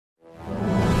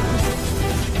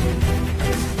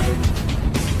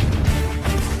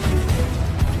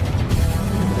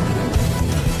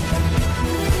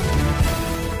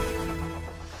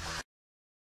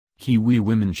Kiwi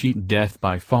women cheat death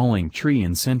by falling tree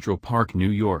in Central Park,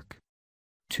 New York.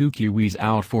 Two Kiwis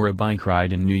out for a bike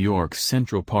ride in New York's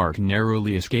Central Park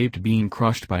narrowly escaped being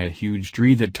crushed by a huge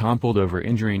tree that toppled over,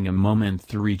 injuring a mom and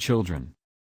 3 children.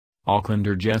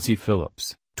 Aucklander Jessie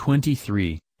Phillips,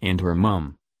 23, and her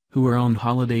mom, who were on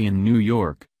holiday in New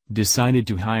York, decided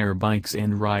to hire bikes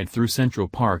and ride through Central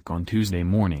Park on Tuesday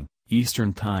morning,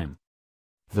 Eastern Time.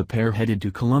 The pair headed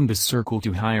to Columbus Circle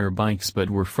to hire bikes but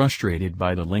were frustrated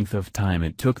by the length of time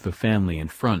it took the family in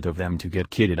front of them to get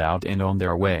kitted out and on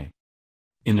their way.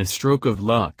 In a stroke of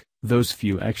luck, those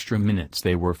few extra minutes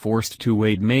they were forced to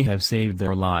wait may have saved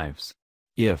their lives.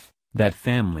 If that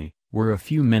family were a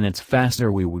few minutes faster,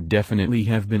 we would definitely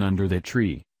have been under the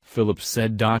tree, Phillips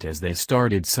said. As they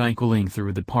started cycling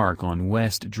through the park on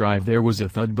West Drive, there was a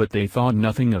thud, but they thought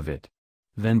nothing of it.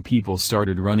 Then people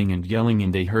started running and yelling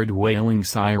and they heard wailing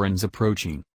sirens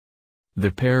approaching. The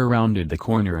pair rounded the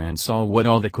corner and saw what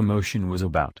all the commotion was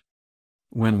about.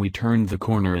 When we turned the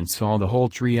corner and saw the whole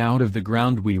tree out of the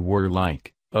ground, we were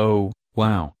like, "Oh,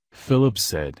 wow," Phillips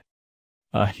said.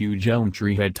 A huge elm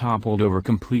tree had toppled over,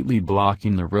 completely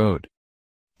blocking the road.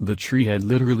 The tree had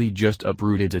literally just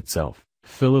uprooted itself,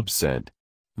 Phillips said.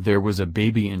 There was a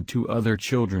baby and 2 other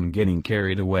children getting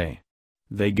carried away.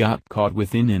 They got caught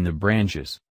in the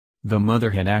branches. The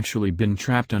mother had actually been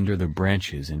trapped under the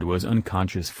branches and was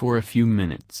unconscious for a few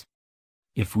minutes.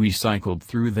 If we cycled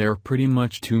through there pretty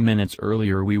much 2 minutes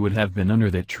earlier, we would have been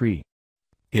under that tree.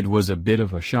 It was a bit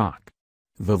of a shock.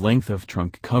 The length of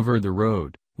trunk covered the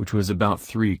road, which was about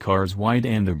 3 cars wide,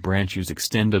 and the branches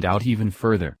extended out even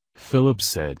further, Phillips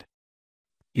said.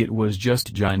 It was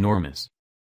just ginormous.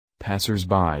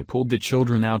 Passers-by pulled the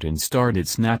children out and started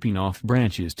snapping off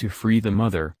branches to free the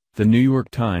mother, the New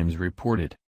York Times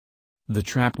reported. The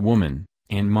trapped woman,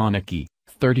 Ann Monarchy,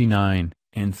 39,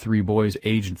 and 3 boys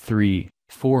aged 3,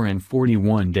 4 and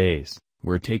 41 days,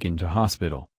 were taken to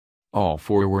hospital. All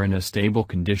 4 were in a stable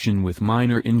condition with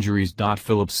minor injuries.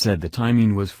 Phillips said the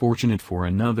timing was fortunate for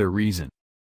another reason.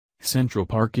 Central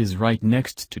Park is right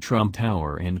next to Trump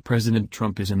Tower and President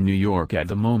Trump is in New York at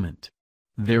the moment.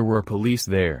 There were police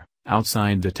there,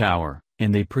 outside the tower,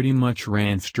 and they pretty much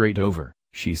ran straight over,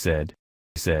 she said.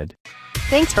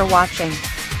 Thanks for watching.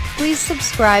 Please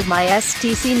subscribe my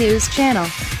STC News channel.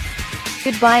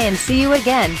 Goodbye and see you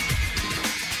again.